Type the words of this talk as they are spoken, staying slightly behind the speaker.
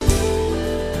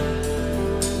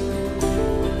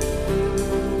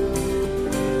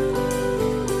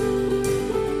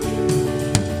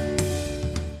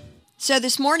So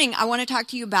this morning, I want to talk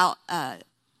to you about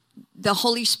the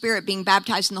Holy Spirit, being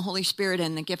baptized in the Holy Spirit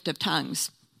and the gift of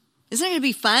tongues. Isn't it going to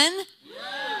be fun?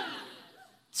 Yeah.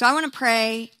 So I want to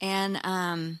pray, and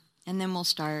then we'll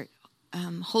start.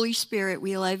 Holy Spirit,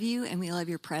 we love you, and we love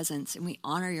your presence, and we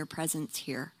honor your presence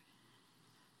here.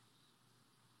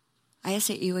 I ask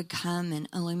that you would come and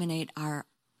illuminate our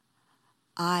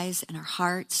eyes and our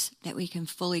hearts, that we can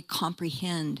fully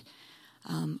comprehend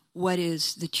what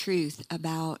is the truth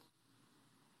about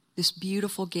this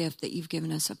beautiful gift that you've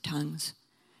given us of tongues.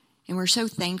 And we're so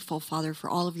thankful, Father, for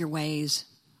all of your ways.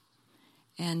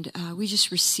 And we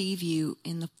just receive you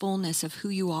in the fullness of who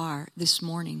you are this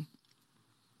morning.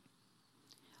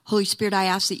 Holy Spirit, I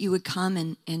ask that you would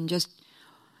come and just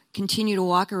continue to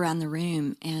walk around the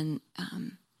room and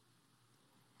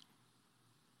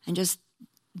just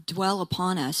dwell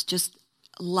upon us. Just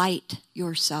light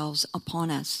yourselves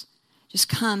upon us. Just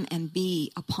come and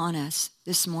be upon us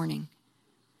this morning.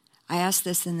 I ask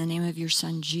this in the name of your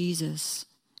Son, Jesus.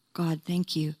 God,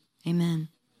 thank you. Amen.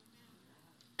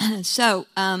 So,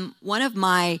 one of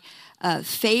my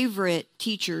favorite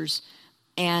teachers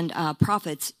and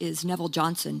prophets is Neville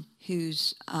Johnson,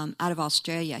 who's out of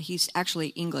Australia. He's actually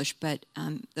English, but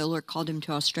the Lord called him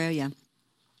to Australia.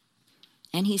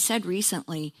 And he said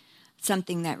recently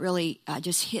something that really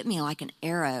just hit me like an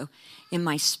arrow in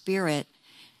my spirit,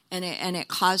 and it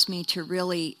caused me to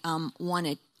really want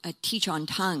to teach on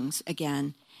tongues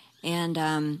again,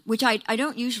 and which I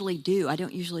don't usually do. I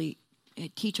don't usually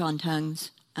teach on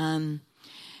tongues,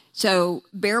 so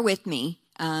bear with me.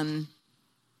 But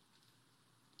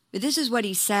this is what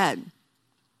he said.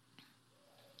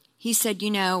 He said,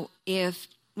 if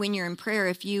when you're in prayer,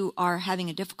 if you are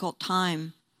having a difficult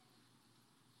time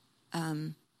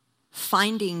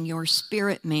finding your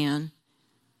spirit man,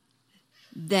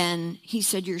 then he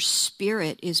said your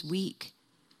spirit is weak.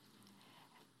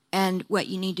 And what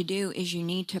you need to do is you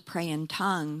need to pray in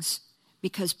tongues,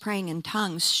 because praying in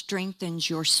tongues strengthens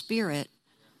your spirit.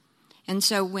 And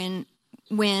so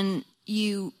when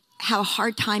you have a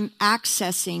hard time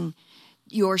accessing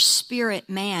your spirit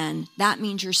man, that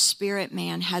means your spirit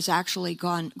man has actually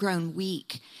grown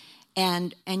weak.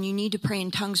 And you need to pray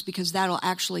in tongues, because that'll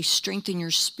actually strengthen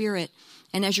your spirit.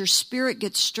 And as your spirit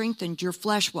gets strengthened, your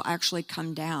flesh will actually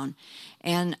come down.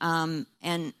 And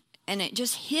it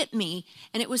just hit me,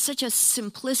 and it was such a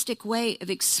simplistic way of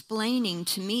explaining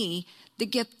to me the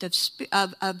gift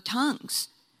of tongues.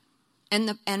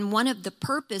 And one of the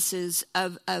purposes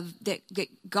of that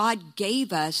God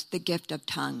gave us the gift of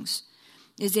tongues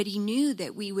is that he knew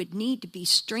that we would need to be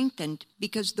strengthened,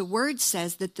 because the word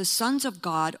says that the sons of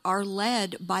God are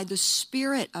led by the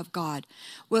Spirit of God.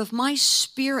 Well, if my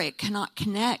spirit cannot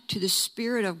connect to the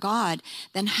Spirit of God,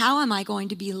 then how am I going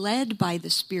to be led by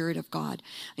the Spirit of God?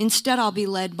 Instead, I'll be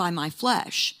led by my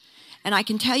flesh. And I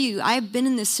can tell you, I have been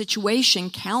in this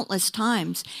situation countless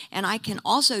times, and I can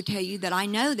also tell you that I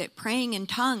know that praying in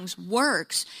tongues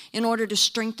works in order to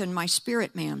strengthen my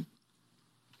spirit man.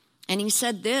 And he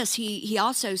said this, he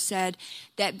also said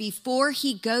that before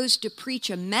he goes to preach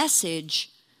a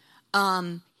message,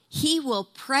 he will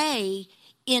pray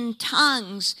in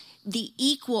tongues the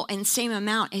equal and same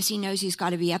amount as he knows he's got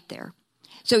to be up there.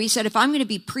 So he said, if I'm going to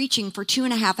be preaching for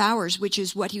 2.5 hours, which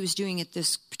is what he was doing at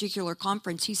this particular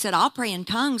conference, he said, I'll pray in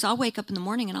tongues. I'll wake up in the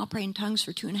morning and I'll pray in tongues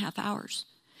for 2.5 hours.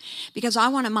 Because I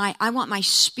want my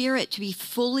spirit to be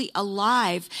fully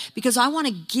alive, because I want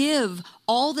to give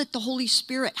all that the Holy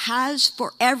Spirit has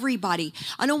for everybody.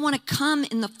 I don't want to come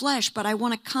in the flesh, but I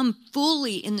want to come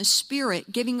fully in the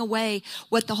Spirit, giving away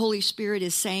what the Holy Spirit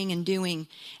is saying and doing,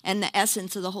 and the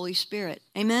essence of the Holy Spirit.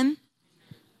 Amen?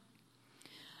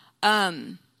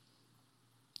 And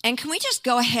can we just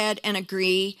go ahead and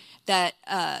agree that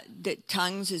that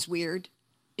tongues is weird?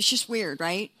 It's just weird,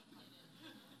 right?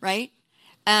 Right?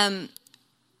 And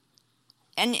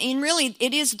really,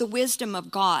 it is the wisdom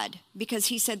of God, because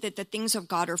he said that the things of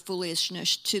God are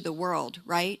foolishness to the world,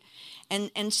 right?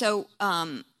 And so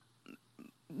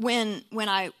when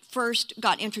I first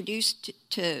got introduced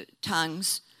to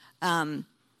tongues,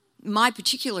 my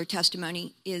particular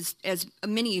testimony is, as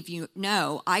many of you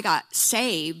know, I got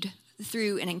saved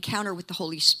through an encounter with the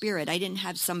Holy Spirit. I didn't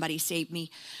have somebody save me.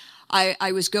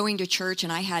 I was going to church,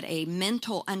 and I had a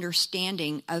mental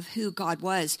understanding of who God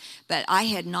was, but I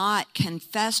had not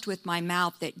confessed with my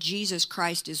mouth that Jesus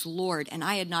Christ is Lord, and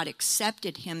I had not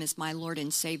accepted him as my Lord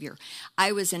and Savior.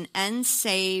 I was an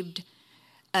unsaved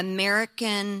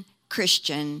American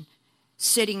Christian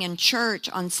sitting in church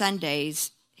on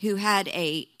Sundays who had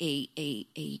a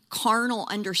carnal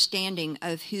understanding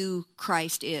of who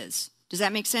Christ is. Does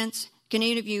that make sense? Can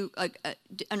any of you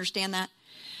understand that?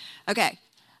 Okay.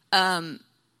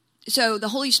 so the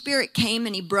Holy Spirit came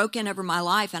and he broke in over my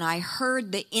life, and I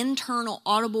heard the internal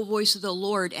audible voice of the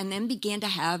Lord, and then began to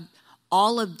have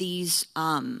all of these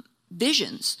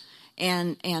visions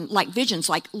and like visions,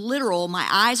 like literal, my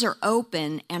eyes are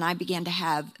open, and I began to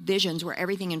have visions where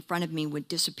everything in front of me would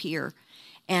disappear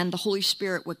and the Holy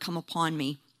Spirit would come upon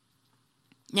me.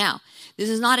 Now, this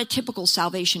is not a typical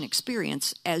salvation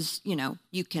experience, as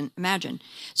you can imagine.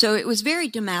 So it was very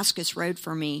Damascus Road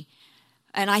for me,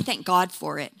 and I thank God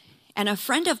for it. And a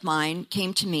friend of mine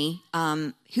came to me,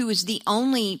 who was the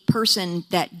only person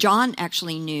that John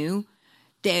actually knew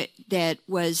that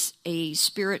was a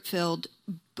Spirit-filled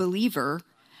believer.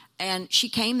 And she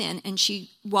came in and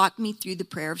she walked me through the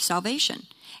prayer of salvation.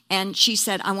 And she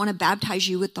said, I want to baptize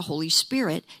you with the Holy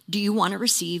Spirit. Do you want to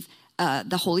receive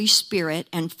the Holy Spirit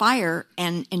and fire?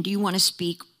 And do you want to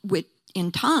speak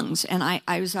in tongues? And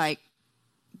I was like,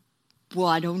 well,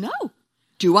 I don't know.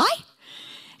 Do I?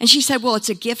 And she said, well, it's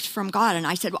a gift from God. And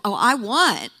I said, oh, I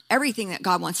want everything that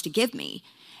God wants to give me.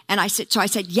 And I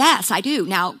said, yes, I do.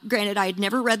 Now, granted, I had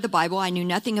never read the Bible. I knew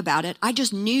nothing about it. I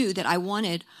just knew that I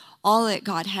wanted all that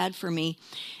God had for me.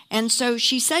 And so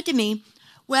she said to me,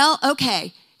 well,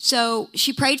 okay. So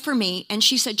she prayed for me, and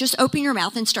she said, just open your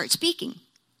mouth and start speaking.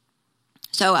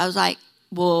 So I was like,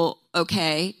 well,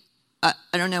 okay. I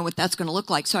don't know what that's going to look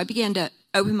like. So I began to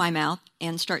open my mouth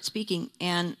and start speaking,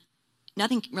 and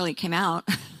nothing really came out.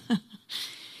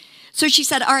 So she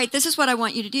said, all right, this is what I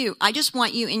want you to do. I just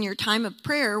want you in your time of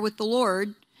prayer with the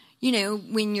Lord,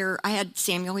 when I had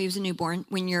Samuel, he was a newborn,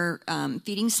 when you're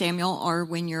feeding Samuel or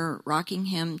when you're rocking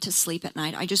him to sleep at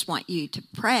night, I just want you to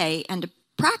pray and to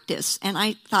practice. And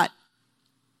I thought,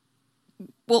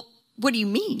 well, what do you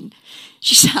mean?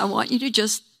 She said, I want you to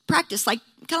just practice, kind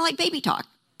of like baby talk.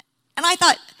 And I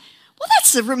thought, well,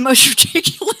 that's the most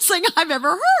ridiculous thing I've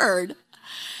ever heard.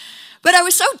 But I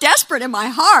was so desperate in my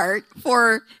heart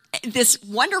for this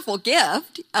wonderful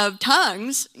gift of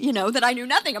tongues, that I knew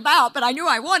nothing about, but I knew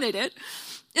I wanted it.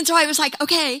 And so I was like,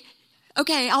 okay,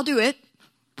 I'll do it.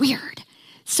 Weird.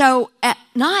 So at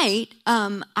night,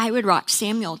 I would rock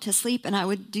Samuel to sleep, and I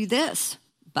would do this.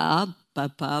 Ba,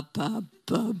 ba, ba, ba,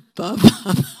 ba, ba,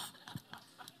 ba.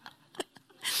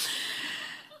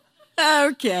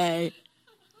 Okay.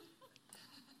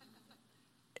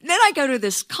 Then I go to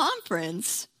this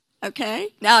conference. Okay.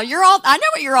 Now I know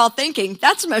what you're all thinking.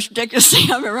 That's the most ridiculous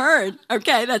thing I've ever heard.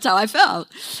 Okay. That's how I felt.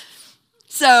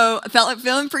 So I felt like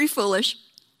feeling pretty foolish.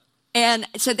 And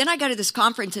so then I go to this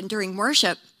conference, and during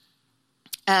worship,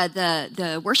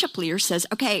 the worship leader says,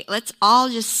 okay, let's all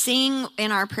just sing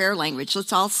in our prayer language.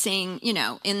 Let's all sing,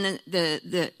 in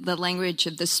the language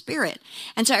of the Spirit.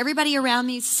 And so everybody around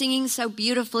me is singing so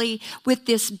beautifully with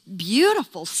this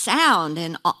beautiful sound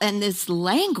and this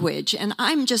language. And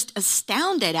I'm just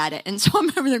astounded at it. And so I'm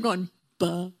over there going,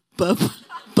 ba, ba,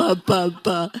 ba, ba,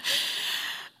 ba.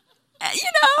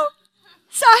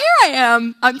 So here I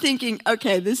am. I'm thinking,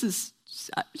 okay, this is,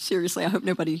 seriously, I hope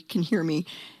nobody can hear me.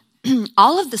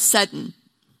 All of a sudden,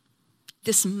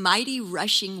 this mighty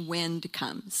rushing wind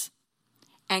comes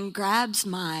and grabs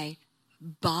my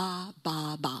ba,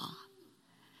 ba, ba.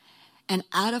 And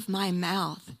out of my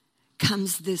mouth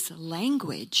comes this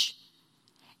language.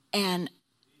 And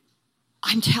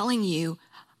I'm telling you,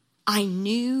 I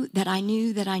knew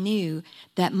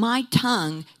that my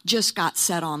tongue just got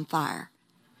set on fire.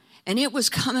 And it was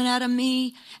coming out of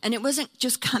me, and it wasn't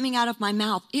just coming out of my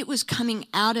mouth. It was coming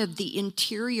out of the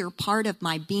interior part of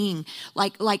my being,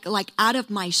 like out of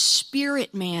my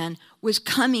spirit, man, was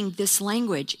coming this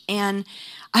language. And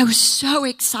I was so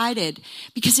excited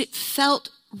because it felt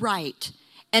right.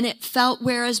 And it felt,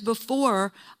 whereas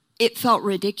before, it felt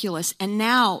ridiculous. And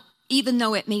now, even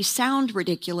though it may sound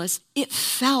ridiculous, it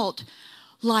felt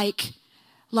like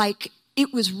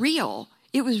it was real.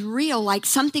 It was real, like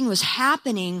something was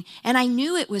happening, and I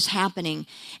knew it was happening.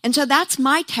 And so that's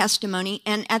my testimony.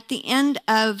 And at the end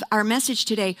of our message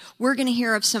today, we're going to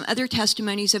hear of some other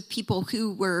testimonies of people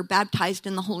who were baptized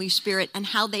in the Holy Spirit and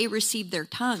how they received their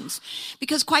tongues.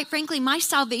 Because quite frankly, my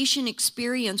salvation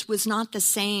experience was not the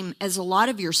same as a lot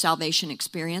of your salvation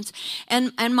experience.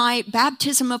 And my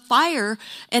baptism of fire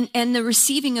and the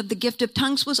receiving of the gift of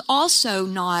tongues was also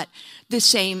not the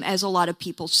same as a lot of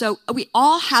people. So we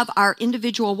all have our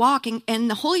individual walk, and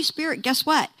the Holy Spirit, guess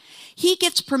what? He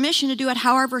gets permission to do it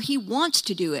however he wants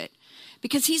to do it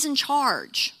because he's in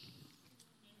charge.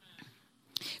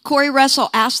 Corey Russell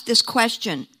asked this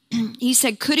question. He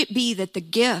said, could it be that the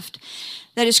gift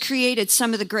that has created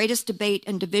some of the greatest debate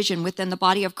and division within the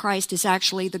body of Christ is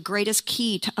actually the greatest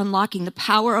key to unlocking the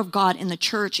power of God in the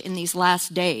church in these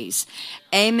last days?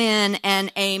 Amen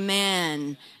and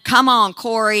amen. Come on,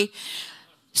 Corey.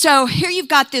 So here you've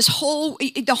got the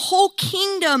whole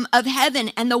kingdom of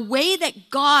heaven, and the way that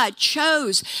God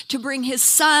chose to bring his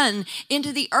son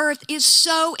into the earth is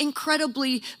so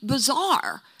incredibly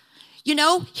bizarre. You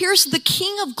know, here's the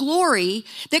King of Glory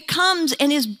that comes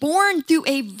and is born through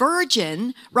a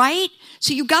virgin, right?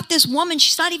 So you've got this woman,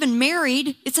 she's not even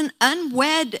married. It's an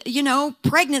unwed,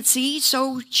 pregnancy.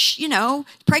 So,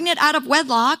 pregnant out of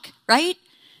wedlock, right?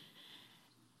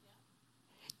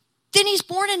 Then he's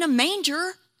born in a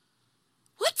manger.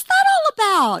 What's that all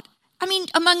about? I mean,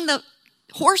 among the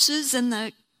horses and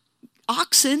the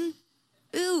oxen.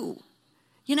 Ooh,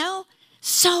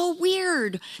 so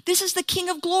weird. This is the King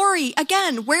of Glory.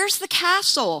 Again, where's the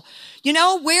castle?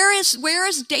 Where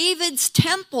is David's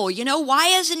temple? Why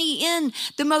isn't he in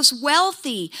the most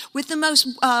wealthy, with the most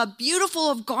beautiful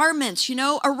of garments,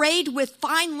 arrayed with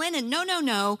fine linen?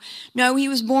 No. He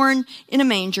was born in a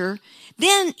manger.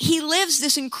 Then he lives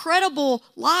this incredible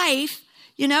life.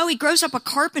 He grows up a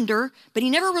carpenter, but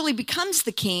he never really becomes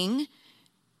the king.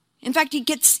 In fact, he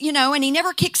gets, and he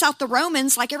never kicks out the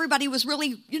Romans like everybody was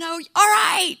really, all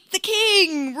right, the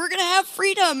king, we're going to have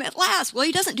freedom at last. Well,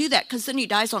 he doesn't do that because then he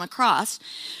dies on a cross.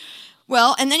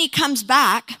 Well, and then he comes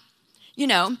back,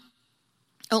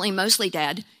 only mostly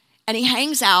dead, and he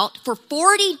hangs out for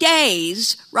 40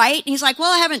 days, right? And he's like,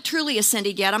 well, I haven't truly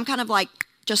ascended yet. I'm kind of like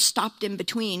just stopped in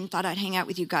between, thought I'd hang out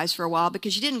with you guys for a while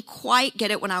because you didn't quite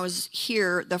get it when I was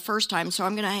here the first time. So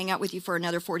I'm going to hang out with you for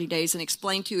another 40 days and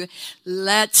explain to you.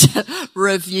 Let's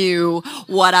review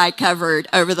what I covered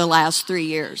over the last 3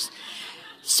 years.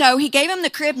 So he gave him the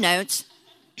crib notes,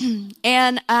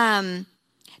 and then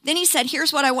he said,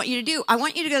 here's what I want you to do. I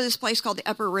want you to go to this place called the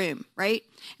Upper Room, right?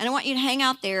 And I want you to hang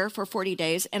out there for 40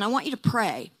 days, and I want you to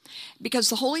pray because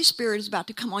the Holy Spirit is about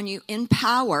to come on you in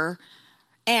power.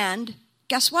 And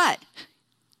guess what?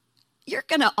 You're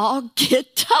going to all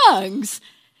get tongues.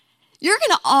 You're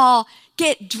going to all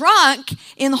get drunk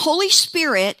in the Holy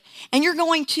Spirit, and you're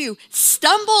going to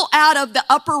stumble out of the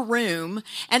upper room,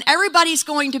 and everybody's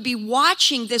going to be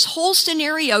watching this whole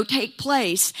scenario take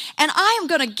place, and I am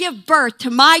going to give birth to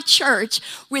my church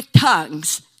with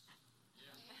tongues.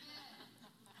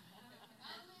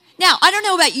 Now, I don't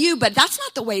know about you, but that's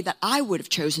not the way that I would have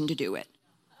chosen to do it.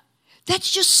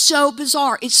 That's just so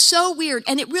bizarre. It's so weird.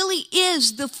 And it really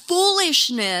is the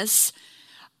foolishness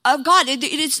of God. It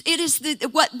is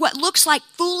what looks like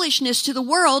foolishness to the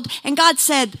world. And God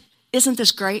said, isn't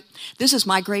this great? This is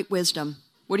my great wisdom.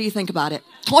 What do you think about it?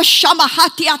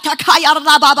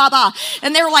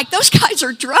 And they were like, those guys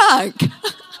are drunk.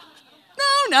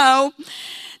 No,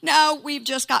 we've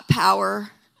just got power,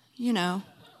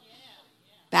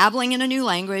 babbling in a new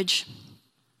language.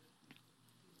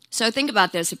 So think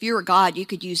about this. If you were God, you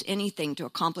could use anything to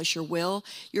accomplish your will,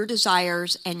 your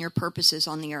desires, and your purposes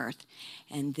on the earth.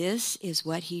 And this is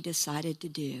what he decided to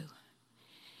do.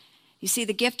 You see,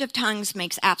 the gift of tongues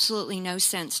makes absolutely no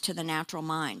sense to the natural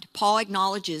mind. Paul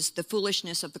acknowledges the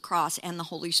foolishness of the cross and the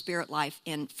Holy Spirit life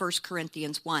in 1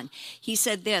 Corinthians 1. He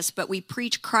said this, but we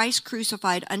preach Christ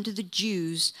crucified unto the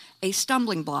Jews a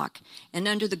stumbling block, and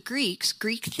unto the Greeks,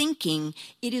 Greek thinking,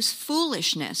 it is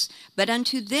foolishness. But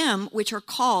unto them which are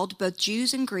called, both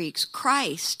Jews and Greeks,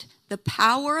 Christ, the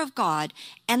power of God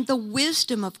and the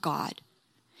wisdom of God.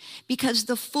 Because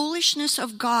the foolishness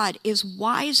of God is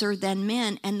wiser than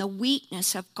men, and the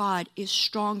weakness of God is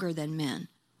stronger than men.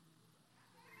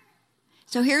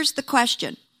 So here's the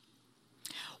question.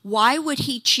 Why would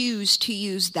he choose to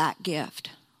use that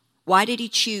gift? Why did he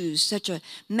choose such a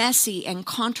messy and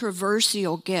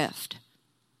controversial gift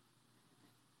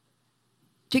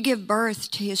to give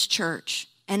birth to his church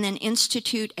and then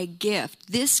institute a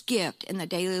gift, this gift, in the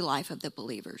daily life of the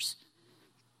believers?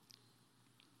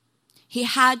 He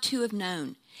had to have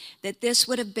known that this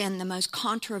would have been the most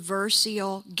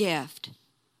controversial gift,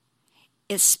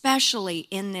 especially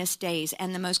in this days,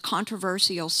 and the most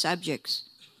controversial subjects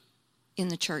in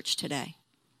the church today.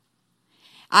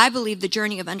 I believe the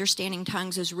journey of understanding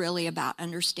tongues is really about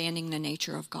understanding the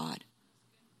nature of God.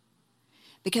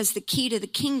 Because the key to the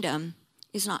kingdom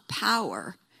is not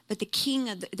power, but the key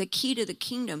to the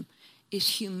kingdom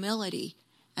is humility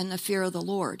and the fear of the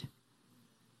Lord.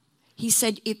 He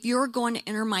said, if you're going to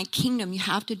enter my kingdom, you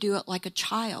have to do it like a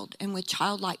child and with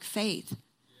childlike faith.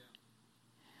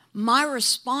 My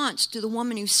response to the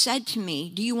woman who said to me,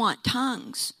 do you want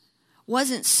tongues?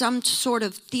 Wasn't some sort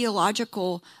of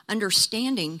theological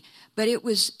understanding, but it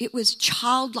was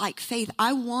childlike faith.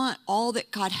 I want all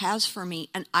that God has for me,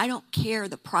 and I don't care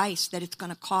the price that it's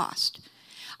going to cost.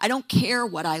 I don't care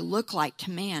what I look like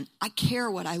to man. I care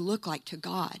what I look like to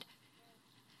God.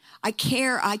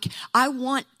 I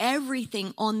want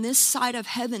everything on this side of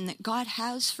heaven that God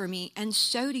has for me, and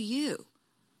so do you.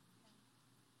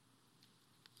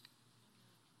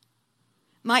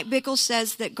 Mike Bickle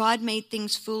says that God made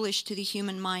things foolish to the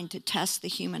human mind to test the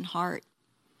human heart.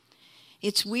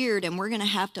 It's weird, and we're going to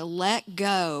have to let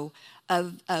go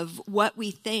of what we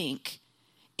think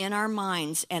in our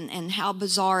minds and how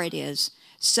bizarre it is,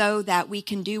 so that we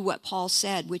can do what Paul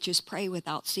said, which is pray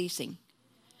without ceasing.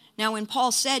 Now, when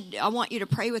Paul said, I want you to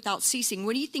pray without ceasing,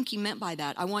 what do you think he meant by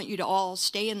that? I want you to all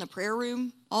stay in the prayer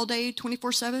room all day,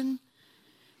 24/7?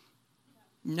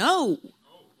 No.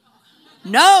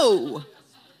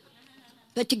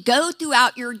 But to go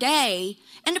throughout your day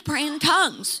and to pray in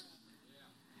tongues.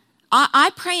 I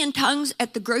pray in tongues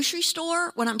at the grocery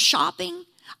store when I'm shopping.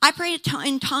 I pray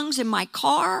in tongues in my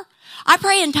car. I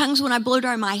pray in tongues when I blow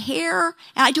dry my hair.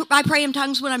 I pray in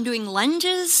tongues when I'm doing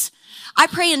lunges. I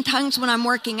pray in tongues when I'm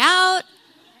working out.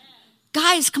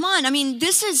 Guys, come on. I mean,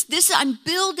 this is I'm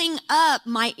building up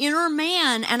my inner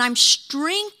man, and I'm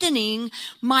strengthening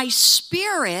my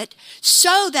spirit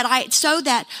so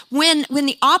that when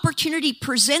the opportunity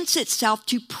presents itself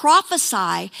to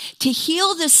prophesy, to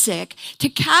heal the sick, to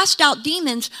cast out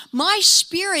demons, my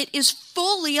spirit is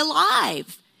fully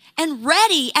alive and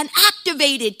ready and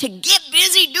activated to get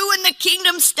busy doing the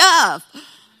kingdom stuff.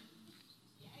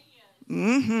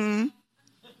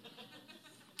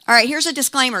 All right, here's a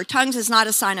disclaimer. Tongues is not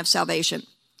a sign of salvation.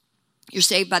 You're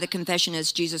saved by the confession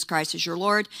as Jesus Christ is your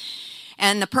Lord.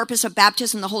 And the purpose of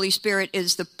baptism in the Holy Spirit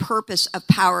is the purpose of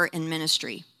power and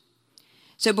ministry.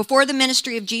 So before the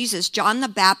ministry of Jesus, John the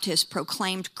Baptist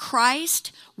proclaimed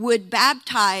Christ would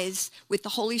baptize with the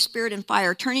Holy Spirit and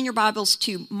fire. Turn in your Bibles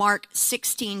to Mark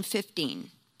 16:15.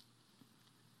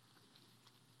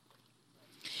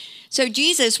 So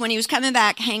Jesus, when he was coming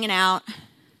back, hanging out,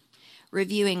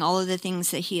 reviewing all of the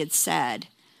things that he had said,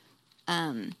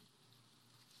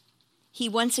 he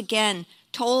once again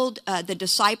told the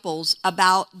disciples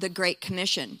about the Great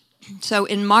Commission. So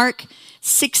in Mark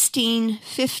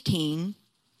 16:15,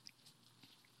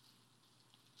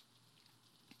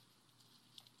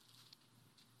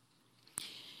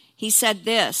 he said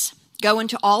this, "Go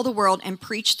into all the world and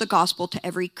preach the gospel to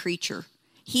every creature.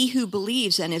 He who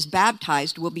believes and is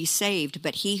baptized will be saved,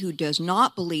 but he who does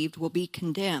not believe will be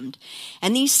condemned.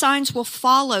 And these signs will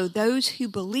follow those who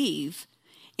believe.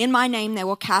 In my name they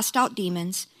will cast out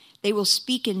demons. They will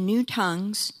speak in new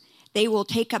tongues. They will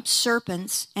take up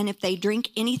serpents. And if they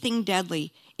drink anything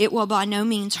deadly, it will by no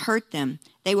means hurt them.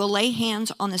 They will lay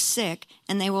hands on the sick,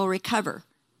 and they will recover."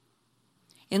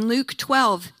 In Luke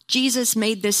 12, Jesus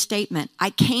made this statement, "I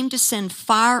came to send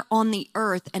fire on the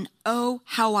earth, and oh,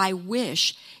 how I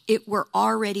wish it were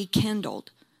already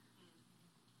kindled."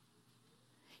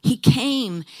 He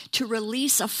came to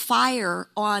release a fire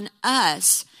on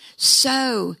us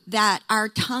so that our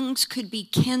tongues could be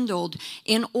kindled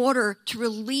in order to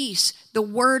release the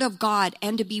word of God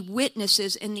and to be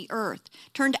witnesses in the earth.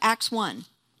 Turn to Acts 1.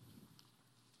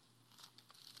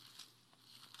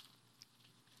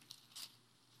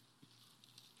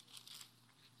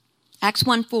 Acts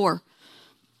 1:4.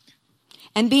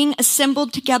 And being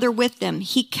assembled together with them,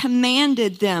 he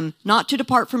commanded them not to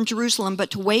depart from Jerusalem, but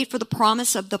to wait for the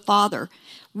promise of the Father,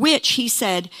 which, he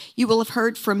said, you will have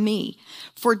heard from me.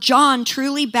 For John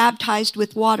truly baptized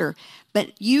with water,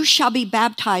 but you shall be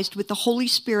baptized with the Holy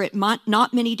Spirit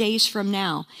not many days from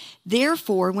now.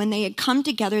 Therefore, when they had come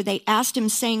together, they asked him,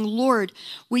 saying, Lord,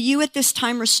 will you at this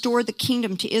time restore the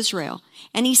kingdom to Israel?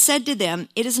 And he said to them,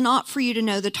 it is not for you to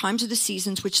know the times or the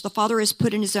seasons which the Father has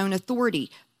put in his own authority,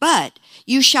 but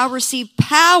you shall receive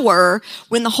power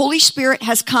when the Holy Spirit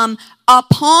has come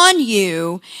upon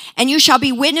you, and you shall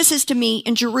be witnesses to me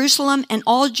in Jerusalem and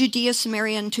all Judea,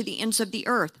 Samaria, and to the ends of the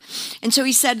earth. And so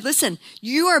he said, listen,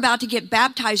 you are about to get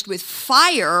baptized with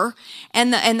fire,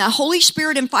 and the Holy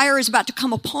Spirit and fire is about to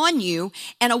come upon you,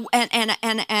 and you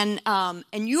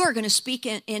are going to speak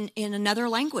in another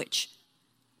language.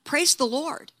 Praise the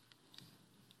Lord.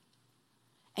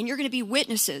 And you're going to be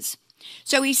witnesses.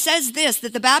 So he says this,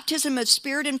 that the baptism of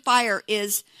spirit and fire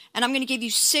is, and I'm going to give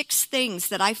you 6 things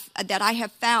that I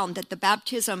have found that the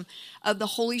baptism of the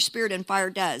Holy Spirit and fire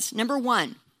does. Number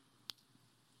 1,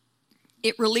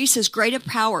 it releases greater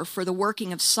power for the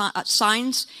working of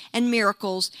signs and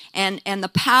miracles and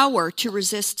the power to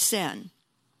resist sin.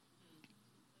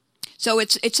 So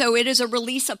it is a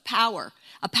release of power,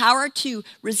 a power to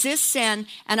resist sin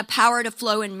and a power to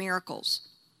flow in miracles.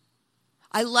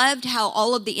 I loved how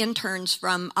all of the interns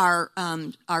from our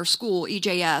school,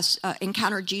 EJS,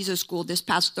 Encounter Jesus School this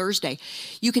past Thursday,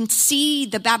 you can see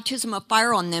the baptism of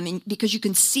fire on them, because you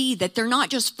can see that they're not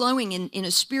just flowing in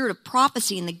a spirit of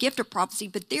prophecy, in the gift of prophecy,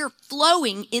 but they're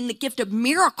flowing in the gift of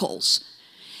miracles.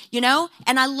 You know,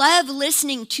 and I love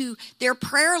listening to their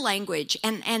prayer language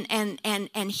and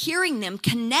hearing them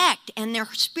connect and their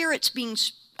spirits being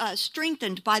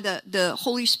strengthened by the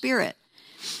Holy Spirit.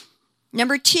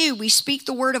 Number 2, we speak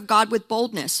the word of God with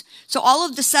boldness. So all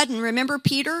of a sudden, remember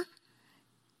Peter?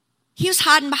 He was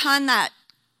hiding behind that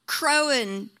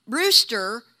crowing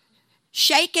rooster,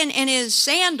 shaking in his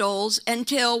sandals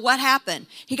until what happened?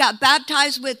 He got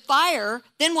baptized with fire.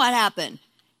 Then what happened?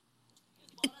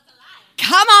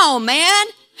 Come on, man.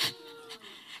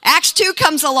 Acts 2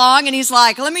 comes along and he's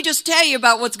like, let me just tell you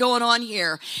about what's going on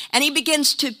here. And he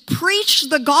begins to preach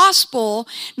the gospel,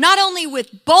 not only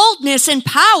with boldness and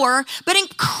power, but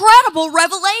incredible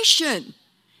revelation.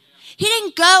 He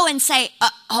didn't go and say,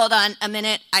 hold on a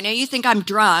minute. I know you think I'm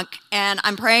drunk and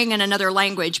I'm praying in another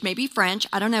language, maybe French.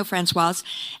 I don't know, Francoise.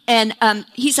 And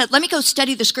he said, let me go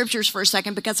study the scriptures for a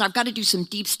second because I've got to do some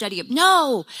deep study of.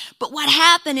 No, but what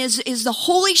happened is the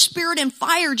Holy Spirit and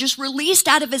fire just released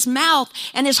out of his mouth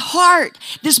and his heart,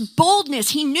 this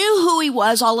boldness. He knew who he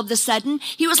was all of a sudden.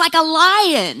 He was like a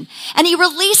lion, and he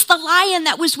released the lion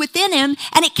that was within him,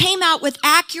 and it came out with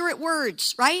accurate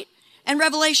words, right? And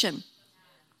revelation.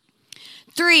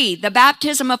 3, the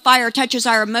baptism of fire touches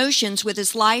our emotions with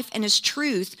his life and his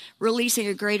truth, releasing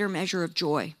a greater measure of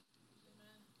joy.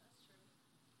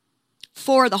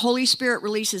 4, the Holy Spirit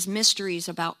releases mysteries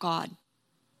about God.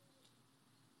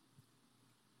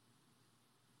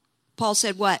 Paul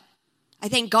said what? I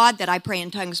thank God that I pray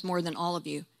in tongues more than all of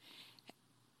you.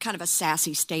 Kind of a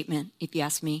sassy statement, if you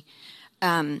ask me.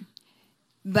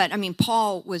 But,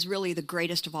 Paul was really the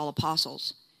greatest of all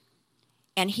apostles.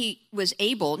 And he was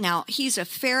able, now he's a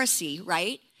Pharisee,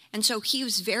 right? And so he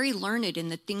was very learned in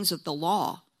the things of the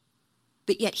law.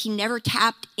 But yet he never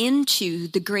tapped into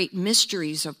the great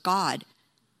mysteries of God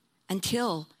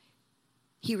until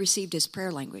he received his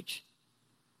prayer language.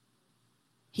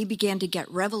 He began to get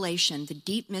revelation, the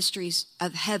deep mysteries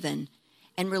of heaven,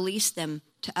 and release them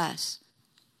to us.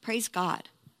 Praise God.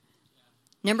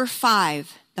 Number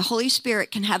 5, the Holy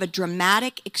Spirit can have a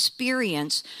dramatic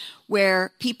experience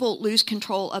where people lose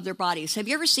control of their bodies. Have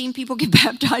you ever seen people get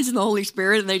baptized in the Holy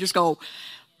Spirit and they just go,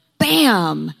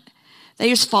 bam, they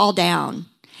just fall down?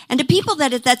 And to people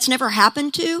that's never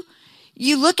happened to,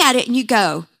 you look at it and you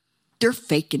go, they're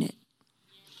faking it.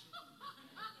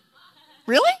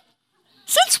 Really?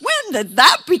 Since when did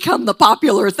that become the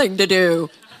popular thing to do?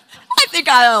 I think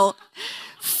I'll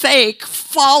fake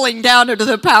falling down into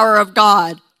the power of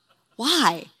God.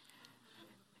 Why?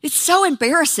 It's so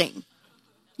embarrassing.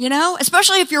 You know,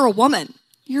 especially if you're a woman,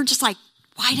 you're just like,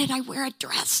 why did I wear a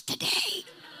dress today?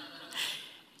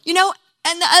 You know,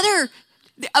 and the other,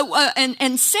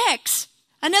 and 6,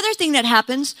 another thing that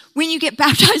happens when you get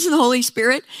baptized in the Holy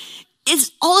Spirit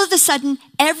is all of a sudden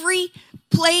every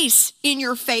place in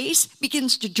your face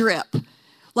begins to drip.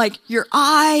 Like your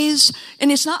eyes, and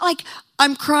it's not like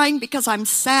I'm crying because I'm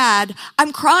sad.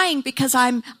 I'm crying because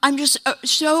I'm just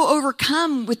so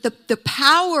overcome with the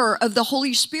power of the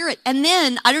Holy Spirit. And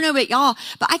then, I don't know about y'all,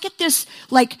 but I get this,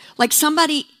 like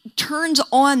somebody turns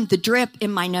on the drip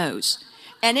in my nose.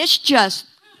 And it's just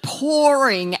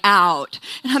pouring out.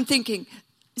 And I'm thinking,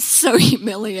 so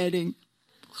humiliating.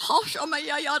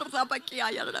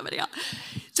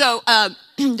 So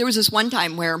there was this one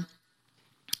time where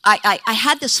I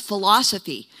had this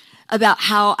philosophy about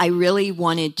how I really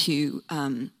wanted to,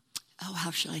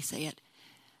 how should I say it?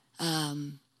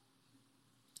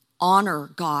 Honor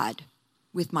God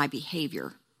with my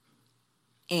behavior.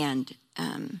 And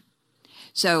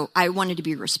so I wanted to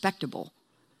be respectable.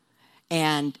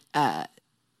 And,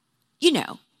 you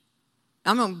know,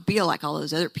 I'm going to be like all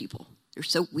those other people. They're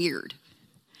so weird.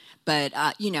 But,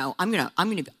 you know, I'm going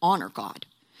to honor God.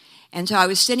 And so I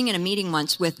was sitting in a meeting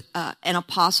once with an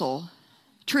apostle,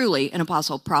 truly an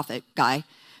apostle prophet guy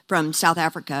from South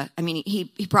Africa. I mean,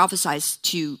 he prophesies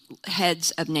to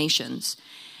heads of nations.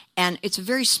 And it's a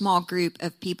very small group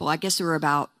of people. I guess there were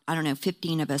about,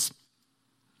 15 of us.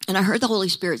 And I heard the Holy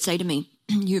Spirit say to me,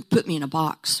 you've put me in a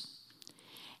box.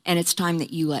 And it's time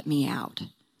that you let me out.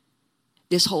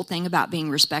 This whole thing about being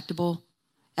respectable,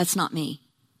 that's not me.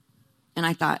 And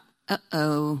I thought,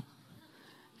 uh-oh.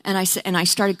 And I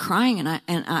started crying,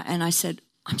 and I said,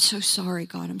 I'm so sorry,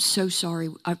 God. I'm so sorry.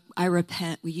 I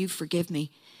repent. Will you forgive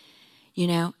me? You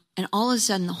know? And all of a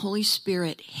sudden, the Holy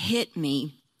Spirit hit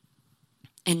me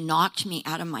and knocked me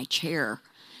out of my chair.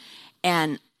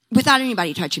 And without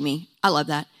anybody touching me. I love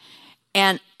that.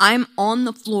 And I'm on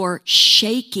the floor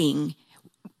shaking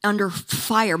under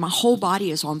fire. My whole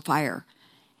body is on fire.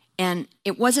 And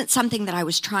it wasn't something that I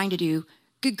was trying to do.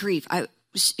 Good grief.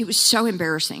 It was so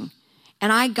embarrassing.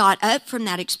 And I got up from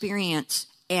that experience,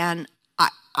 and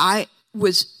I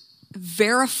was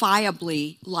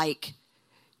verifiably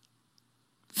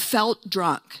felt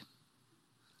drunk.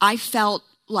 I felt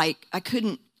like I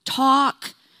couldn't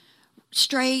talk.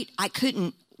 straight. I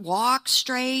couldn't walk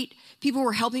straight. People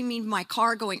were helping me in my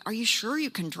car going, are you sure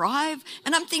you can drive?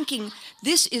 And I'm thinking,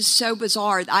 this is so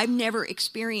bizarre. I've never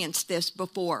experienced this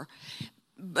before.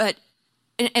 But,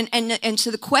 and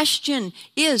so the question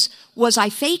is, was I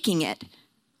faking it?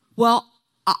 Well,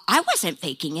 I wasn't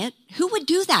faking it. Who would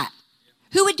do that?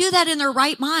 Who would do that in their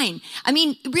right mind? I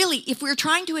mean, really, if we're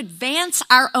trying to advance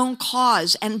our own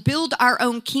cause and build our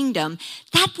own kingdom,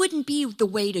 that wouldn't be the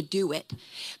way to do it.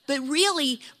 But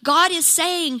really, God is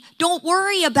saying, don't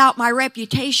worry about my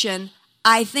reputation.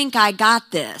 I think I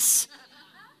got this.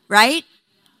 Right?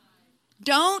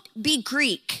 Don't be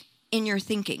Greek in your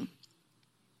thinking.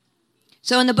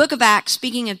 So in the book of Acts,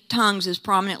 speaking of tongues is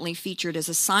prominently featured as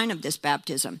a sign of this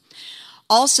baptism.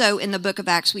 Also, in the book of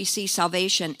Acts, we see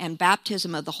salvation and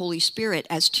baptism of the Holy Spirit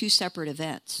as two separate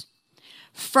events.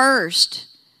 First,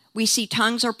 we see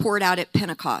tongues are poured out at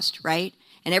Pentecost, right?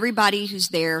 And everybody who's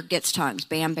there gets tongues.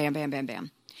 Bam, bam, bam, bam,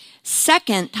 bam.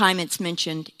 Second time it's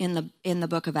mentioned in the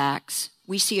book of Acts,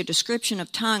 we see a description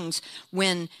of tongues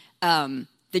when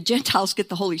the Gentiles get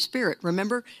the Holy Spirit.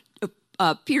 Remember,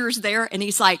 Peter's there, and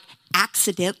he's like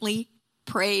accidentally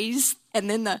prays, and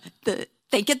then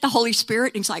they get the Holy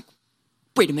Spirit, and he's like,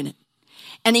 wait a minute.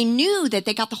 And they knew that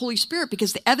they got the Holy Spirit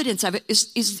because the evidence of it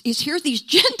is here these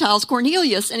Gentiles,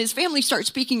 Cornelius, and his family start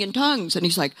speaking in tongues. And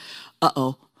he's like,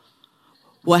 uh-oh,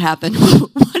 what happened?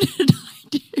 What did I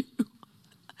do?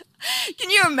 Can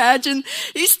you imagine?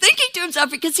 He's thinking to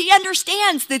himself because he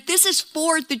understands that this is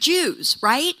for the Jews,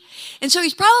 right? And so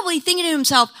he's probably thinking to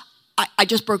himself, I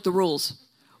just broke the rules.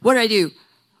 What did I do?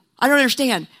 I don't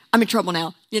understand. I'm in trouble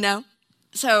now, you know?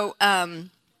 So,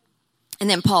 and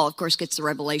then Paul, of course, gets the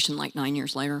revelation like 9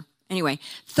 years later. Anyway,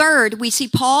 third, we see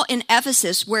Paul in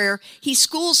Ephesus where he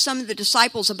schools some of the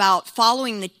disciples about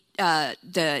following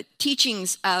the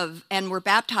teachings of and were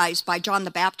baptized by John the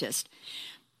Baptist.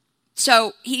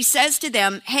 So he says to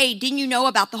them, hey, didn't you know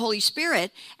about the Holy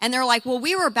Spirit? And they're like, well,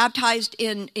 we were baptized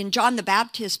in John the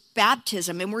Baptist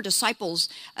baptism, and we're disciples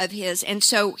of his. And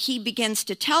so he begins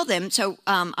to tell them. So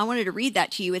I wanted to read that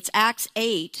to you. It's Acts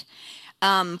 8.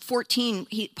 14,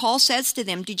 Paul says to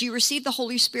them, did you receive the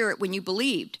Holy Spirit when you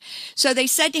believed? So they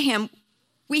said to him,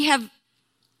 we have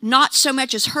not so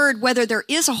much as heard whether there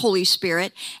is a Holy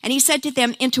Spirit. And he said to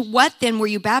them, into what then were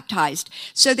you baptized?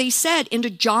 So they said, into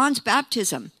John's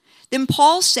baptism. Then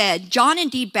Paul said, John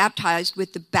indeed baptized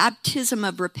with the baptism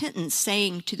of repentance,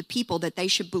 saying to the people that they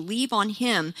should believe on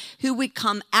him who would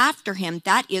come after him,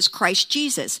 that is Christ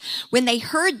Jesus. When they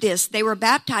heard this, they were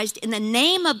baptized in the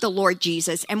name of the Lord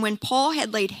Jesus. And when Paul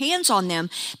had laid hands on them,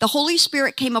 the Holy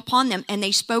Spirit came upon them, and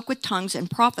they spoke with tongues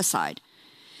and prophesied.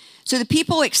 So the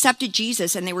people accepted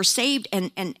Jesus, and they were saved,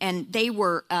 and they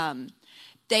were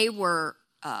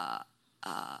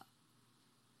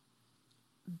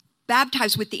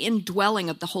baptized with the indwelling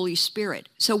of the Holy Spirit.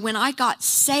 So when I got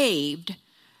saved,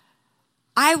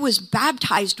 I was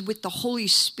baptized with the Holy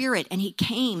Spirit, and he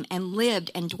came and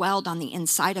lived and dwelled on the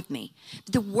inside of me.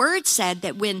 The word said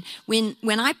that when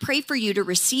I pray for you to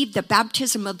receive the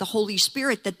baptism of the Holy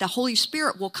Spirit, that the Holy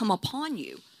Spirit will come upon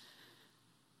you.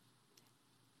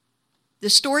 The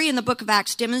story in the book of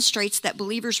Acts demonstrates that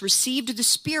believers received the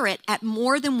Spirit at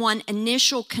more than one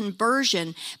initial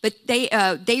conversion, but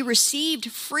they received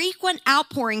frequent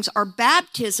outpourings or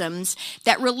baptisms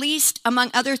that released, among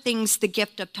other things, the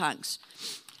gift of tongues.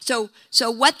 So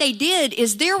what they did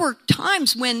is there were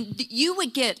times when you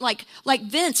would get like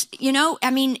Vince, you know, I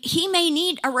mean, he may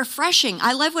need a refreshing.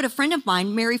 I love what a friend of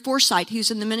mine, Mary Forsyth, who's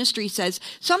in the ministry, says.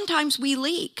 Sometimes we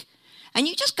leak. And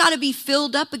you just got to be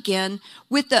filled up again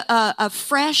with a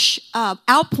fresh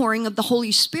outpouring of the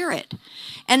Holy Spirit.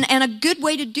 And a good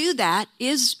way to do that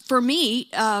is, for me,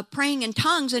 praying in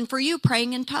tongues, and for you,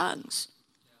 praying in tongues.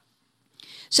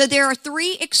 So there are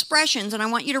three expressions, and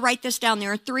I want you to write this down.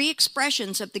 There are three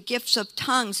expressions of the gifts of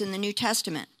tongues in the New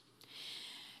Testament.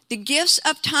 The gifts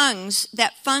of tongues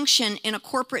that function in a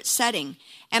corporate setting.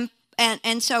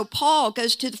 And so Paul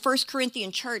goes to the First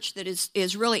Corinthian church that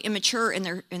is really immature in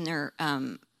their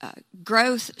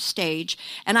growth stage,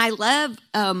 and I love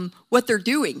what they're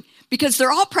doing because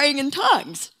they're all praying in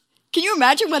tongues. Can you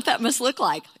imagine what that must look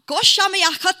like?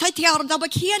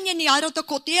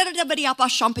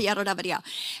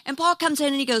 And Paul comes in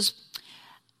and he goes,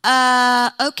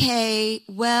 okay,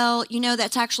 well, you know,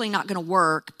 that's actually not going to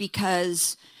work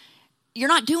because you're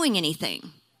not doing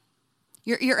anything.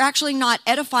 You're actually not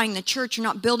edifying the church. You're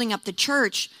not building up the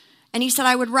church. And he said,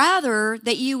 I would rather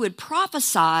that you would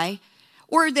prophesy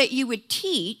or that you would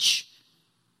teach,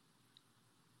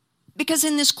 because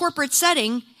in this corporate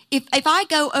setting, if I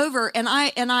go over and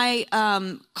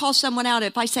I call someone out,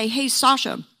 if I say, hey,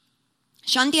 Sasha,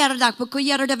 Bless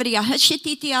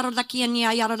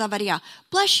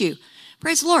you.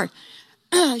 Praise the Lord.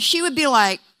 She would be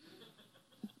like,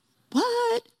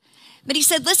 what? But he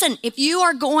said, listen, if you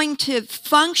are going to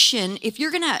function, if you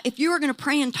are going to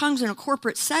pray in tongues in a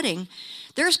corporate setting,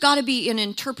 there's got to be an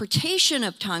interpretation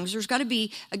of tongues. There's got to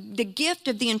be the gift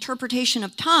of the interpretation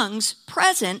of tongues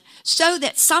present so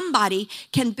that somebody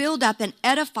can build up and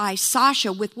edify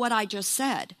Sasha with what I just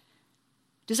said.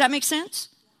 Does that make sense?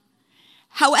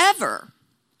 However,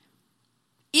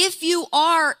 if you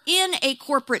are in a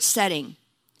corporate setting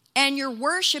and you're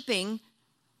worshiping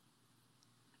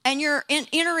and you're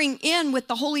entering in with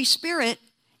the Holy Spirit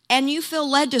and you feel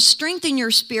led to strengthen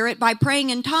your spirit by praying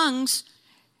in tongues,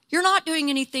 you're not doing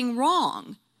anything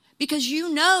wrong because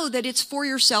you know that it's for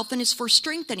yourself and it's for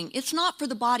strengthening. It's not for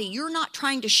the body. You're not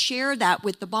trying to share that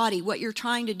with the body. What you're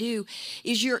trying to do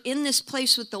is you're in this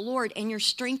place with the Lord and you're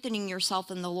strengthening yourself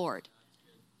in the Lord.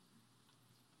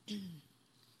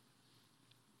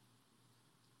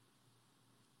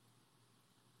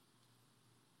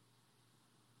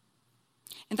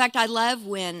 In fact, I love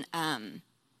when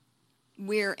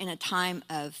we're in a time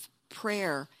of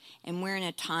prayer and we're in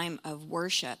a time of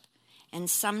worship. And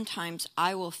sometimes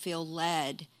I will feel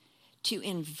led to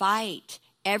invite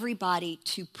everybody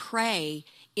to pray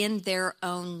in their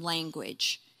own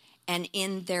language and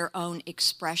in their own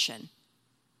expression.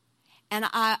 And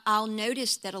I'll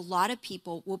notice that a lot of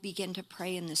people will begin to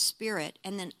pray in the Spirit,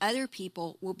 and then other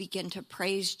people will begin to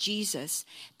praise Jesus.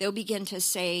 They'll begin to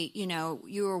say, you know,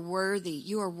 you are worthy,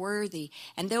 you are worthy.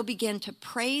 And they'll begin to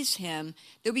praise him.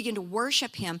 They'll begin to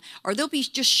worship him. Or they'll be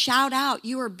just shout out,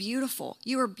 you are beautiful,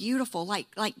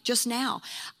 like just now.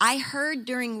 I heard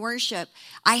during worship,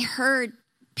 I heard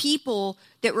people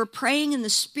that were praying in the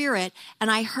Spirit,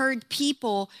 and I heard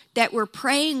people that were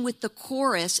praying with the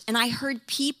chorus, and I heard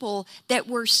people that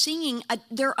were singing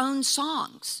their own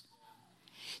songs.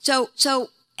 So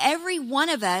every one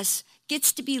of us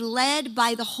gets to be led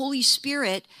by the Holy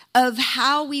Spirit of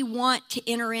how we want to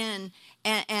enter in,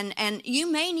 and you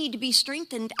may need to be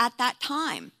strengthened at that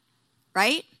time,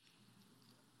 right?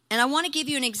 And I want to give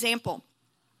you an example.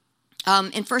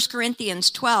 In 1 Corinthians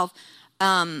 12,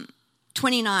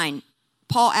 29,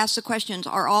 Paul asks the questions,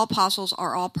 are all apostles,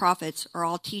 are all prophets, are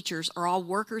all teachers, are all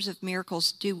workers of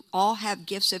miracles, do all have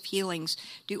gifts of healings,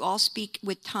 do all speak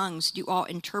with tongues, do all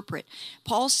interpret?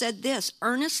 Paul said this,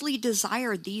 earnestly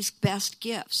desire these best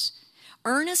gifts.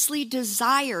 Earnestly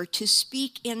desire to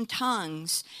speak in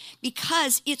tongues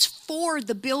because it's for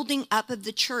the building up of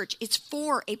the church. It's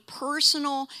for a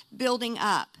personal building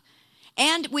up.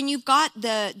 And when you've got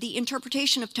the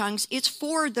interpretation of tongues, it's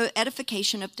for the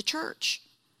edification of the church.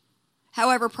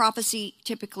 However, prophecy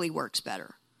typically works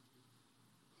better.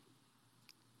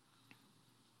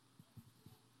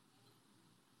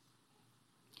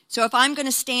 So if I'm going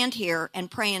to stand here and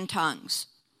pray in tongues,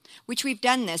 which we've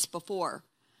done this before,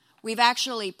 we've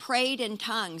actually prayed in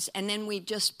tongues, and then we've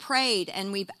just prayed,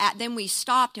 and then we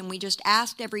stopped and we just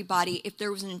asked everybody if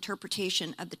there was an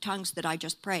interpretation of the tongues that I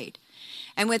just prayed.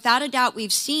 And without a doubt,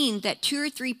 we've seen that 2 or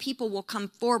 3 people will come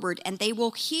forward and they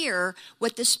will hear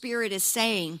what the Spirit is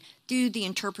saying through the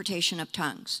interpretation of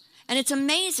tongues. And it's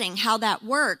amazing how that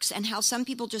works and how some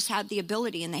people just have the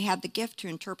ability and they have the gift to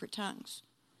interpret tongues.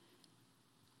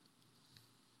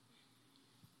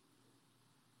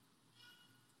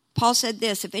 Paul said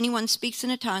this, if anyone speaks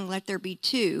in a tongue, let there be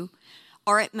 2,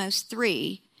 or at most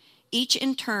 3, each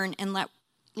in turn, and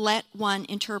let one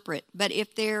interpret. But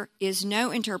if there is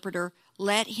no interpreter,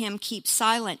 let him keep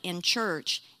silent in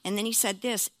church. And then he said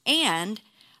this, and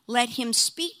let him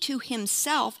speak to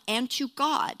himself and to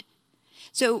God.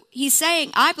 So he's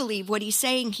saying, I believe what he's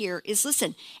saying here is,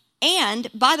 listen, and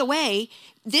by the way,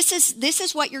 this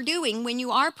is what you're doing when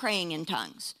you are praying in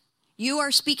tongues. You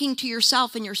are speaking to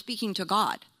yourself and you're speaking to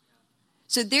God.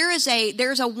 So there's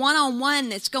a one-on-one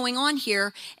that's going on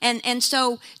here, and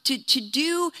so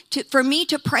for me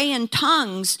to pray in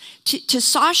tongues to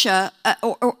Sasha,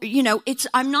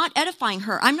 I'm not edifying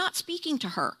her. I'm not speaking to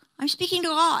her. I'm speaking to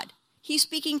God. He's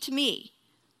speaking to me.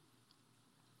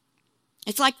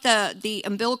 It's like the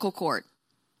umbilical cord.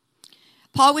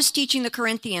 Paul was teaching the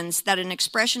Corinthians that an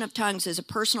expression of tongues is a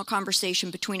personal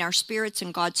conversation between our spirits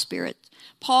and God's Spirit.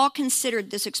 Paul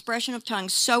considered this expression of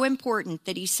tongues so important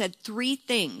that he said 3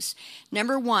 things.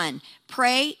 Number 1,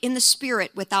 pray in the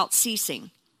Spirit without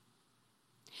ceasing.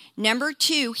 Number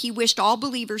 2, he wished all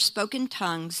believers spoke in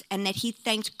tongues and that he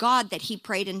thanked God that he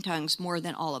prayed in tongues more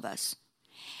than all of us.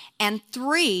 And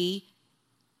 3,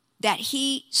 that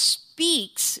he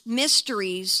speaks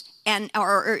mysteries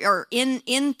or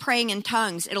in praying in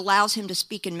tongues, it allows him to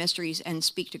speak in mysteries and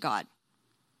speak to God.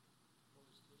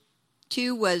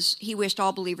 2 was he wished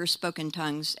all believers spoke in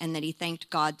tongues, and that he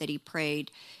thanked God that he prayed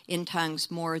in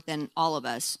tongues more than all of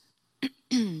us.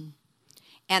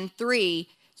 And 3,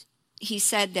 he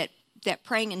said that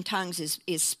praying in tongues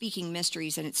is speaking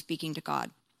mysteries, and it's speaking to God.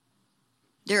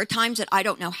 There are times that I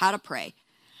don't know how to pray.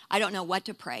 I don't know what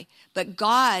to pray. But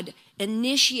God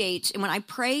initiates, and when I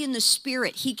pray in the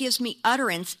Spirit, he gives me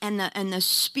utterance, and the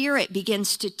Spirit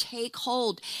begins to take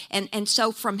hold. And